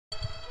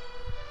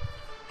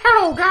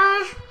Hello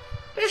guys,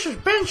 this is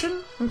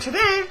Benson, and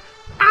today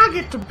I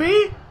get to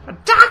be a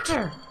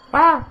doctor.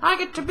 Well, I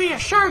get to be a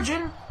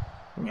surgeon.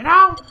 You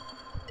know,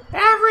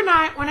 every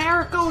night when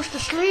Eric goes to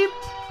sleep,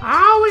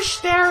 I always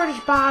stare at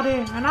his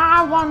body and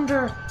I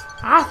wonder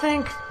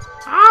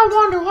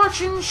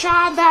what's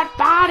inside that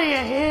body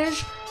of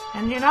his.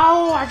 And you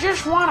know, I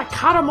just want to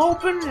cut him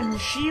open and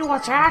see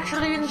what's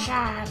actually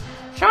inside.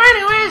 So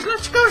anyways,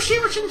 let's go see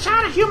what's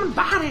inside a human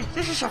body.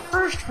 This is a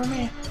first for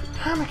me.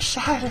 I'm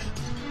excited.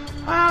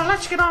 Well,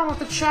 let's get on with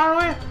it, shall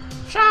we?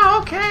 So,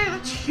 okay,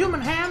 that's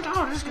human hand.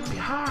 Oh, this is going to be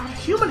hard.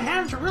 Human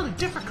hands are really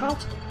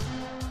difficult.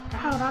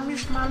 God, I'm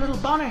used to my little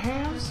bunny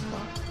hands.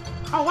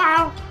 Oh,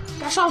 well,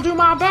 guess I'll do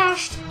my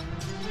best.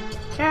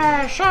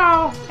 Okay,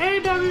 so,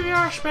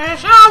 AWR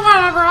space. Oh,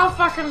 whatever, I'll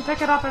fucking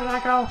pick it up as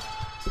I go.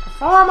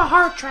 Perform a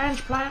heart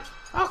transplant.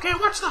 Okay,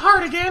 what's the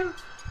heart again?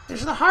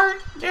 Is the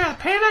heart near the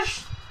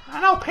penis?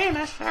 I know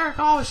penis. Eric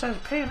always says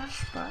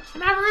penis, but he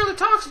never really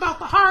talks about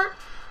the heart.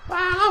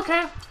 Well,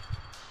 okay.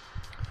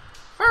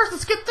 First,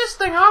 let's get this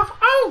thing off.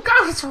 Oh,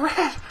 God, it's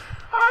red.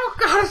 Oh,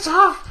 God, it's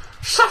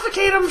off.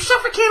 Suffocate them.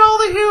 Suffocate all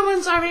the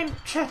humans. I mean,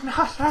 shit, no,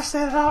 I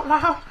said it out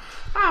loud.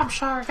 I'm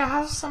sorry,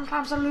 guys.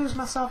 Sometimes I lose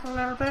myself a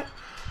little bit.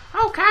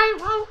 Okay,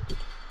 well,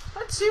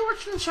 let's see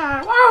what's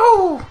inside.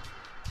 Whoa!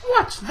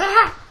 What's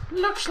that?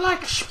 Looks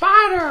like a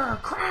spider or a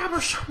crab or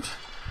something.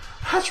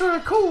 That's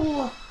really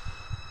cool.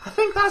 I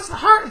think that's the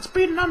heart that's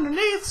beating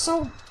underneath,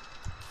 so...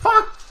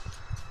 Fuck!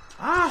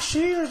 Ah,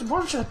 see, there's a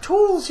bunch of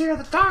tools here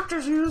that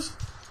doctors use.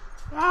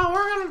 Well,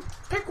 we're gonna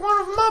pick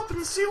one of them up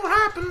and see what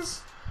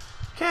happens.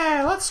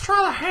 Okay, let's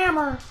try the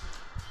hammer.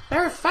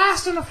 Very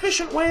fast and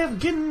efficient way of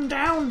getting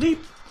down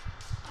deep.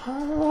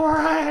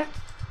 Alright.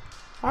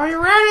 Are you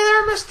ready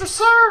there, Mr.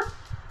 Sir?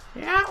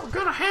 Yeah, we're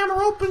gonna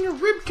hammer open your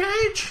rib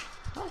cage.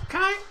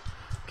 Okay.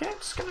 Okay,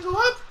 just gonna go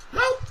up.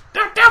 Nope.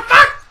 Down,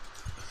 fuck!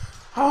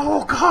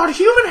 Oh, God,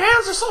 human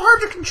hands are so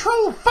hard to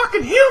control.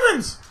 Fucking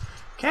humans!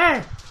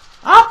 Okay.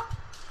 Up.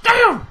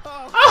 Down.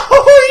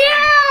 Oh,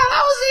 yeah!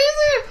 That was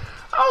easy!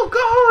 Oh,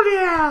 God,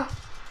 yeah!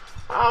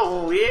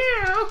 Oh,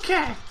 yeah,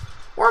 okay.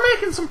 We're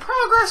making some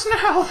progress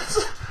now. This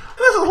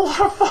is a lot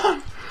of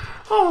fun.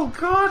 Oh,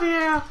 God,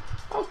 yeah.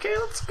 Okay,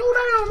 let's go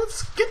down.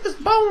 Let's get this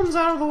bones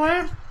out of the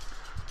way.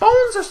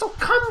 Bones are so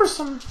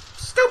cumbersome.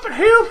 Stupid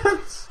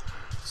humans.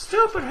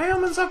 Stupid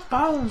humans have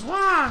bones.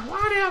 Why?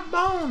 Why do you have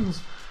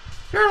bones?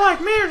 If you're like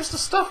me, you're just a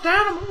stuffed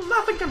animal.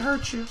 Nothing can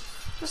hurt you.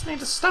 Just need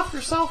to stuff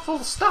yourself full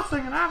of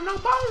stuffing and have no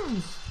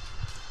bones.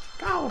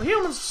 God,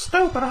 humans are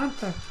stupid, aren't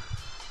they?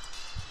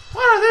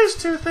 What are these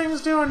two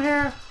things doing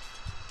here?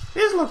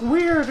 These look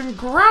weird and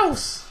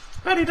gross.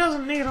 Bet he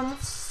doesn't need them.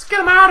 Let's get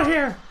him out of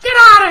here. Get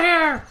out of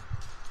here!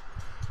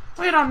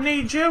 We don't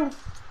need you.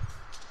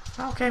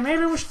 Okay,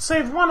 maybe we should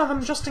save one of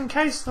them just in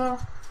case, though.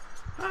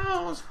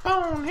 Oh, this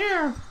bone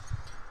here.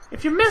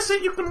 If you miss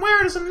it, you can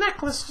wear it as a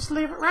necklace. Just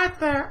leave it right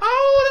there.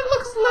 Oh, it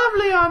looks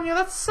lovely on you.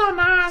 That's so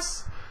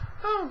nice.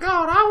 Oh,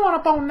 God, I want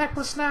a bone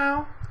necklace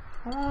now.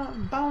 I want a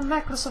bone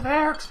necklace of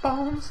Eric's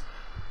bones.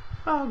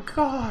 Oh,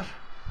 God.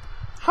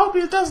 Hope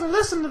he doesn't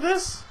listen to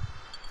this.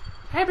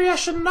 Maybe I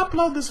shouldn't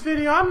upload this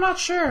video. I'm not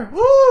sure.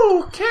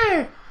 Ooh,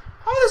 okay.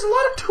 Oh, there's a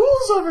lot of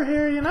tools over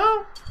here, you know.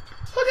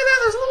 Look at that.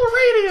 There's a little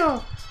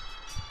radio.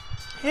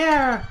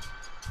 Here.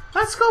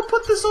 Let's go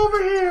put this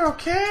over here,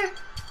 okay?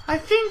 I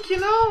think, you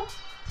know,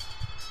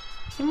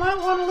 you might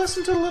want to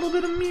listen to a little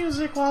bit of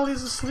music while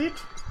he's asleep.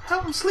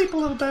 Help him sleep a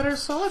little better.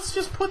 So let's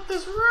just put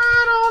this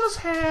right on his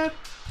head.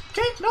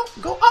 Okay, no,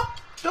 go up.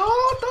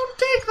 Don't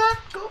take that.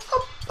 Go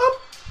up.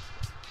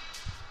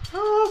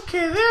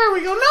 Okay, there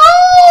we go.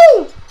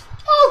 No!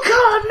 Oh,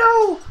 God,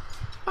 no!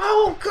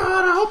 Oh,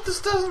 God, I hope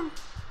this doesn't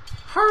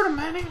hurt him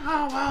any.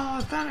 Oh,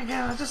 well, then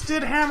again, I just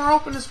did hammer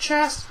open his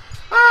chest.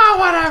 Ah,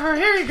 whatever.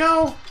 Here you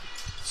go.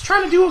 He's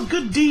trying to do a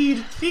good deed.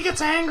 If he gets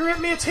angry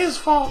at me, it's his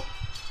fault.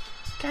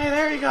 Okay,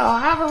 there you go. I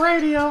have a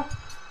radio.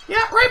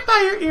 Yeah, right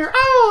by your ear.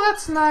 Oh,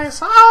 that's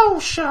nice. Oh,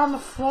 shit on the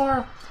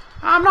floor.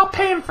 I'm not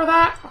paying for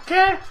that,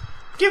 okay?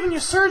 I'm giving you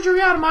surgery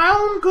out of my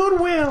own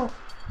goodwill.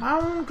 My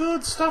own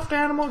good stuffed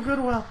animal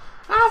goodwill.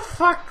 Oh,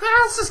 fuck.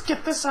 Let's just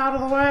get this out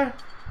of the way.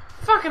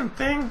 Fucking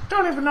thing.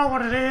 Don't even know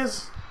what it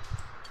is.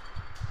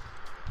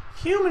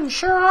 Humans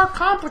sure are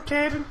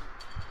complicated.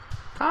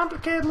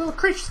 Complicated little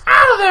creatures.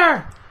 Out of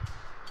there!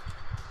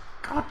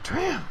 God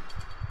damn.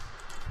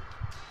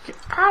 Get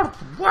out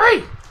of the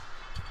way!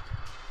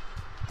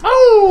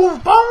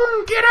 Move,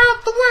 Bone! Get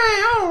out the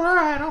way!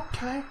 Alright,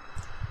 okay.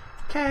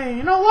 Okay,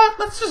 you know what?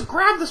 Let's just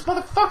grab this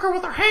motherfucker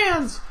with our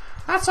hands.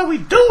 That's how we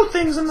do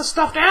things in the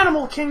stuffed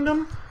animal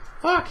kingdom.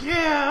 Fuck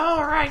yeah,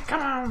 alright,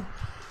 come on.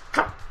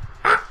 Come.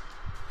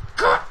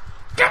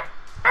 Get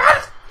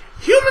out!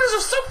 Humans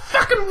are so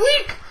fucking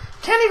weak!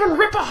 Can't even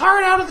rip a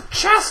heart out of the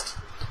chest!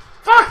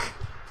 Fuck!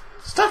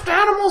 Stuffed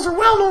animals are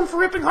well known for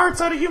ripping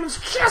hearts out of humans'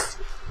 chests!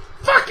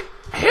 Fucking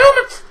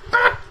humans!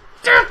 God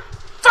damn!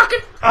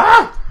 Fucking.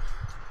 Ah!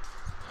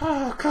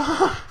 Oh,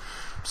 God.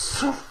 I'm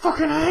so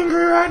fucking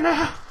angry right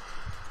now.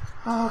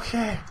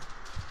 Okay.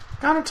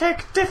 Gonna take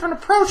a different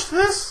approach to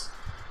this.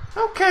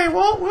 Okay,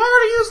 well, we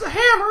already used the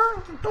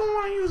hammer. Don't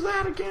want to use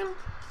that again.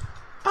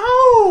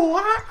 Oh,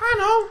 I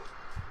know.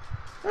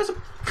 There's a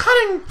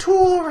cutting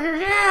tool over here.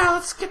 Yeah,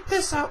 let's get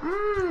this out.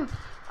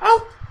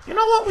 Oh, you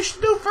know what we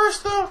should do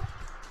first, though?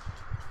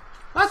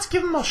 Let's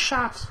give him a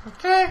shot,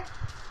 okay?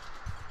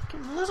 Give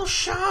him a little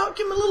shot.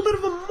 Give him a little bit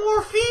of a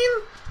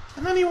morphine,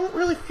 and then he won't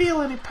really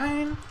feel any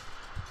pain.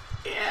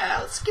 Yeah,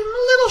 let's give him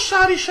a little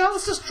shotty shot.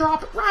 Let's just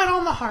drop it right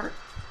on the heart.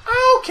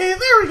 Okay,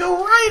 there we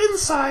go, right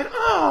inside.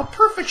 Oh,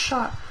 perfect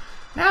shot.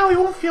 Now he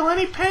won't feel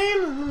any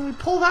pain when we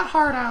pull that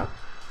heart out.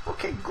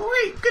 Okay,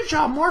 great. Good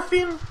job,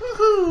 morphine.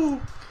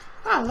 Woohoo!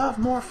 I love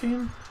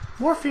morphine.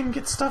 Morphine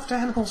gets stuff to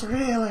animals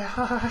really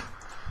high.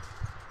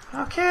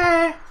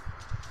 Okay,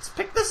 let's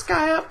pick this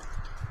guy up.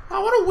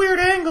 Oh, what a weird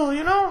angle,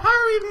 you know? How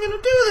are we even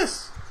gonna do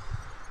this?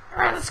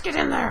 Alright, let's get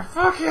in there.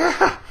 Fuck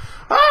yeah.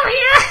 Oh,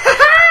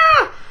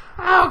 yeah!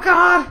 Oh,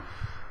 God.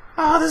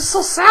 Oh, this is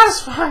so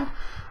satisfying.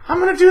 I'm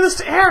gonna do this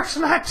to Eric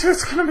tonight, too.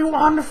 It's gonna be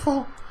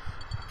wonderful.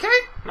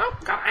 Okay.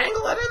 Nope, gotta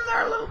angle it in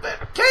there a little bit.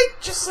 Okay,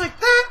 just like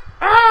that.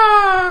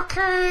 Ah,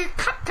 okay.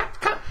 Cut.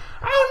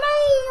 Oh, no,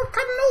 we're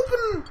cutting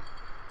open.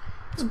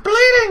 It's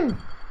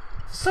bleeding.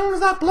 As soon as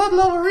that blood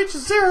level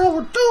reaches 0,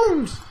 we're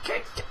doomed.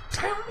 Okay, get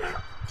down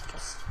there.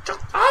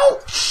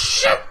 Oh,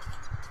 shit!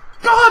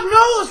 God,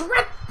 no, there's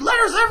red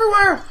letters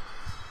everywhere.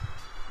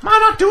 Am I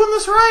not doing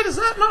this right? Is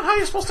that not how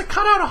you're supposed to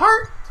cut out a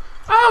heart?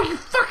 Oh, you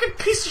fucking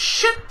piece of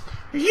shit.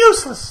 You're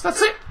useless.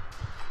 That's it.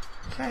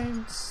 Okay,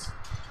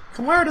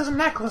 can wear it as a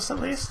necklace at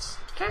least.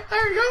 Okay,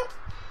 there you go.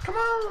 Come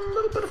on, a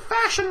little bit of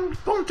fashion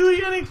won't do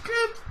you any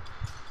good.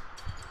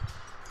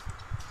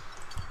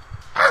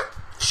 Ah,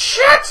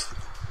 shit!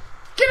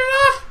 Get it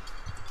off!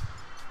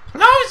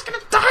 No, he's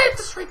gonna die at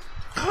this rate.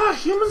 God,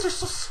 humans are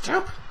so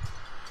stupid.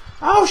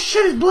 Oh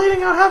shit, he's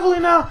bleeding out heavily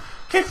now.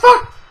 Okay,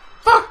 fuck!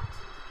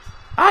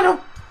 I know.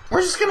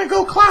 We're just gonna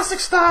go classic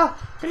style.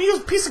 Gonna use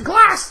a piece of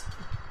glass.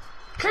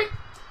 Okay.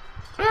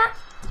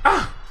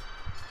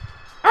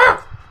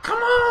 Come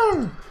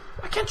on!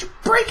 Why can't you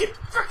break it?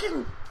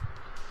 Fucking...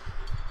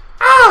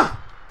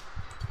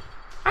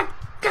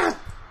 God!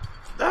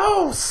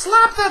 Oh,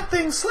 slap that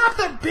thing! Slap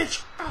that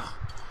bitch! Oh.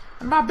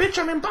 And by bitch,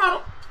 I mean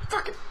bottle.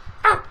 Fucking...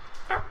 Ow!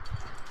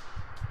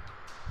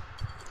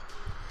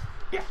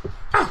 Yeah.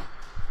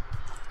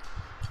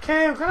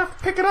 Okay, I'm gonna have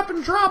to pick it up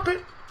and drop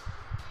it.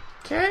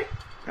 Okay,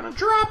 gonna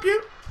drop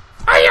you.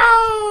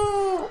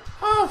 Ayo!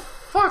 Oh,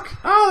 fuck.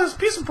 Oh, there's a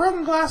piece of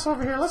broken glass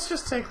over here. Let's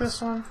just take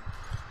this one.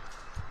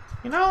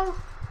 You know,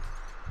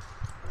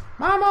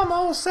 my mom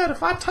always said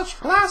if I touch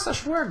glass, I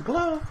should wear a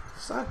glove.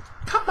 So I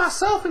cut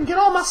myself and get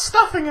all my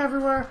stuffing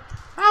everywhere.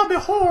 That would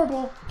be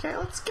horrible. Okay,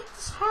 let's get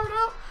this heart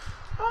out.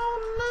 Oh,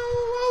 no.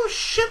 Oh,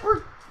 shit,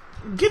 we're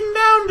getting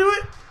down to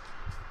it.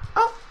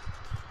 Oh.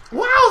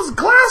 Wow, this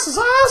glass is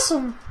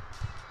awesome!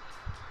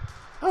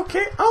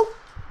 Okay, oh,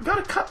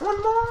 gotta cut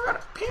one more right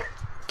up here.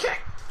 Okay,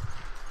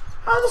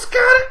 almost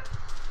got it.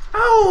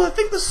 Oh, I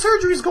think the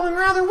surgery's going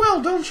rather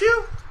well, don't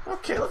you?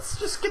 Okay, let's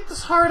just get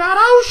this heart out.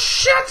 Oh,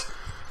 shit!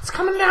 It's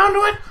coming down to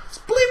it. It's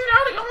bleeding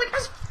out. Oh, my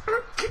gosh.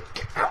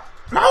 Get out.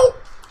 No!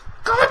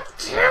 God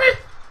damn it!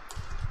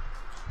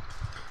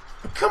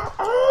 Come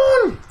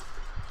on!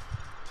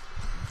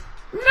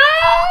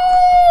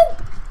 No!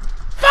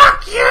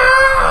 Fuck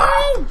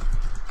you!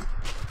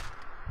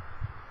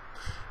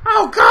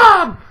 Oh,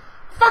 God!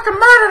 Fucking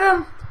murdered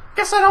him!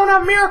 Guess I don't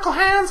have miracle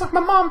hands like my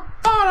mom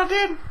thought I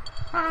did.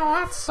 Oh,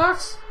 that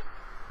sucks.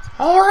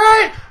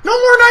 Alright, no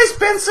more nice,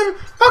 Benson.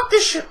 Fuck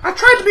this shit. I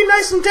tried to be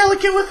nice and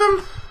delicate with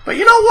him, but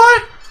you know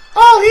what?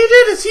 All he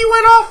did is he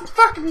went off and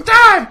fucking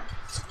died.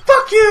 So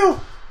fuck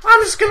you!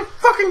 I'm just gonna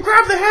fucking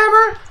grab the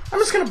hammer. I'm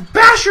just gonna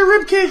bash your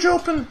ribcage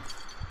open.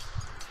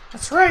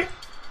 That's right.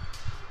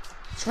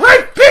 That's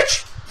right,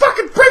 bitch!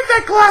 Fucking break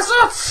that glass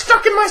off! It's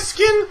stuck in my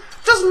skin.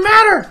 Doesn't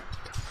matter.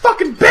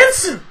 Fucking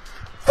Benson!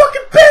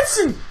 Fucking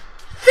Benson!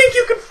 Think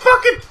you can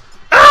fucking...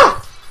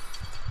 Ah!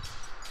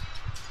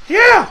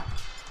 Yeah!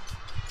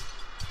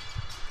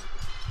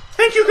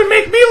 Think you can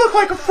make me look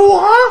like a fool,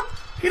 huh?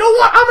 You know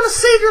what? I'm gonna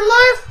save your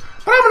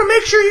life, but I'm gonna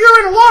make sure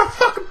you're in a lot of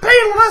fucking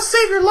pain when I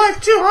save your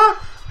life too, huh?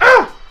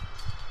 Ow!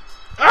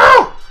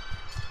 Ow!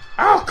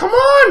 Ow, come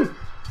on!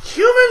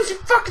 Humans, you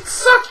fucking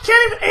suck! You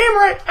can't even aim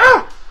right!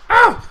 Ow!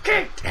 Ow!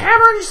 Okay,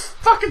 hammer in your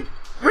fucking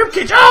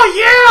ribcage. Oh,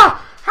 yeah!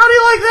 How do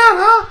you like that,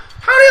 huh?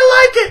 How do you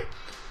like it?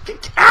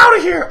 Get out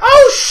of here!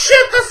 Oh,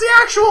 shit! That's the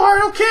actual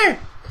heart, okay.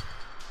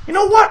 You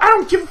know what? I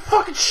don't give a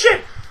fucking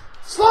shit.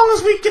 As long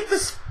as we get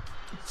this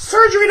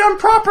surgery done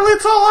properly,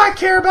 it's all I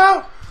care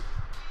about.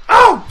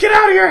 Oh, get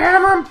out of here,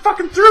 Hammer. I'm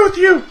fucking through with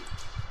you.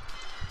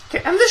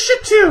 Okay, and this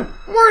shit too.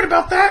 I'm worried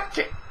about that.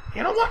 Okay,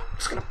 you know what? I'm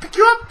just gonna pick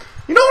you up.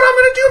 You know what I'm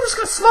gonna do? I'm just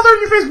gonna smother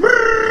in your face.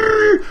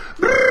 Brrr,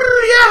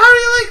 brrr, yeah, how do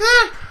you like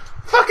that?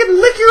 Fucking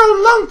lick your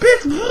own lung,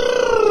 bitch.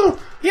 Brrr.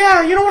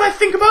 Yeah, you know what I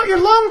think about your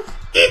lung?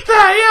 Eat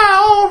that, yeah,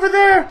 all over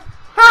there.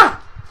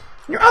 Ha!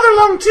 Your other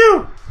lung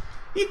too.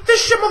 Eat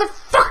this shit,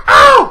 motherfucker.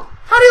 Oh!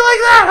 How do you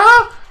like that,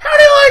 huh? How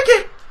do you like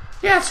it?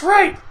 Yeah, that's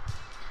right.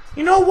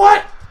 You know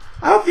what?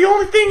 I hope the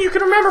only thing you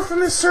can remember from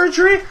this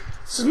surgery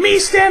This is me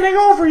standing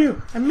over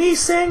you, and me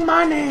saying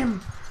my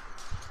name.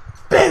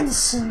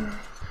 Benson.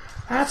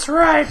 That's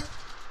right.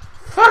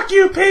 Fuck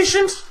you,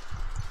 patient.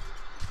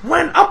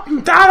 Went up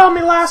and died on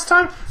me last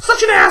time.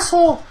 Such an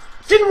asshole.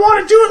 Didn't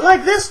want to do it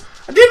like this.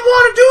 I didn't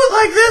want to do it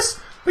like this,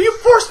 but you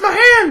forced my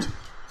hand.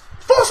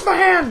 Forced my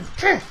hand.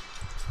 Okay.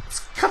 Let's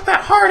cut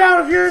that heart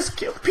out of yours.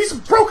 Get a piece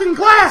of broken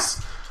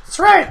glass. That's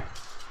right.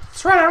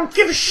 That's right. I don't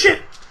give a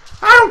shit.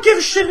 I don't give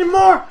a shit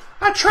anymore.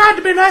 I tried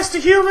to be nice to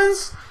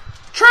humans.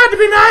 Tried to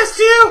be nice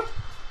to you.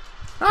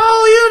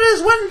 All you did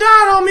is went and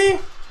died on me.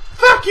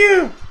 Fuck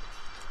you.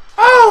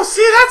 Oh,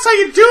 see, that's how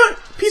you do it.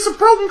 Piece of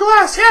broken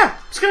glass. Yeah,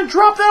 just gonna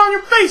drop that on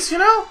your face, you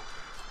know?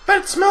 Bet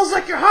it smells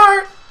like your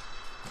heart.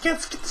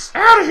 Let's get this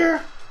out of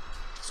here.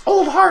 This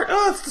old heart.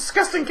 Oh, it's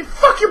disgusting.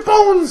 Fuck your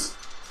bones.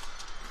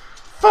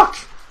 Fuck.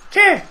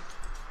 Okay.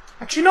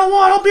 Actually, you know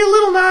what? I'll be a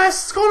little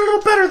nice. It's going a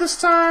little better this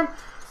time.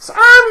 So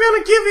I'm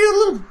gonna give you a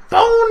little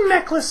bone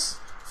necklace.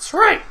 That's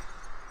right.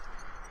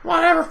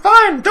 Whatever,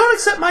 fine. Don't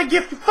accept my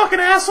gift, you fucking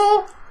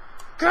asshole.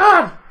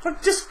 God, what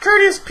a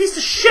discourteous piece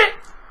of shit.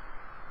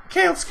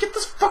 Okay, let's get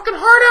this fucking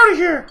heart out of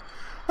here.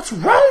 What's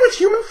wrong with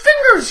human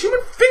fingers?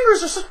 Human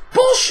fingers are such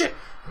bullshit.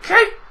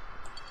 Okay?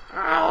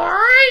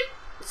 Alright,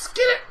 let's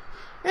get it.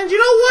 And you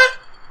know what?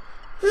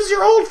 This is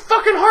your old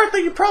fucking heart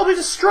that you probably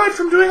destroyed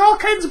from doing all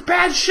kinds of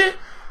bad shit.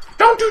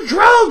 Don't do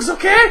drugs,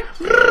 okay?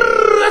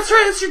 That's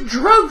right, it's your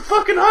drug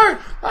fucking heart.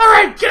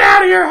 Alright, get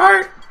out of here,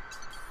 heart.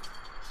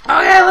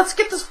 Okay, let's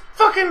get this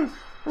fucking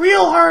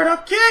real heart,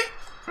 okay?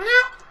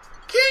 Yeah,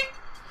 okay.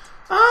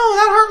 Oh,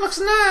 that heart looks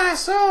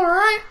nice,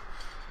 alright.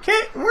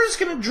 Okay, we're just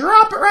gonna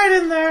drop it right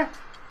in there.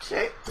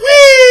 Okay.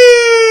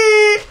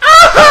 Whee!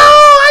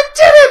 Oh, I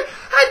did it!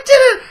 I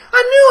did it!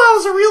 I knew I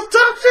was a real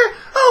doctor!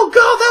 Oh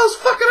god, that was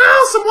fucking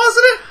awesome,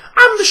 wasn't it?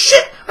 I'm the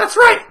shit! That's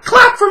right!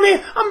 Clap for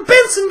me! I'm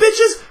Benson,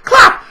 bitches!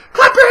 Clap!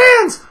 Clap your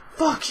hands!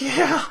 Fuck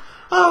yeah!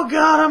 Oh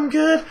god, I'm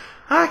good.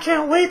 I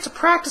can't wait to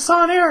practice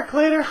on Eric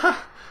later.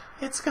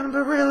 It's gonna be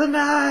really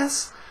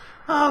nice.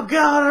 Oh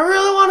god, I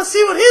really want to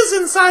see what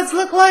his insides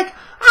look like.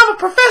 I'm a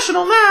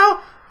professional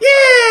now.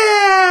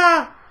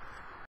 Yeah!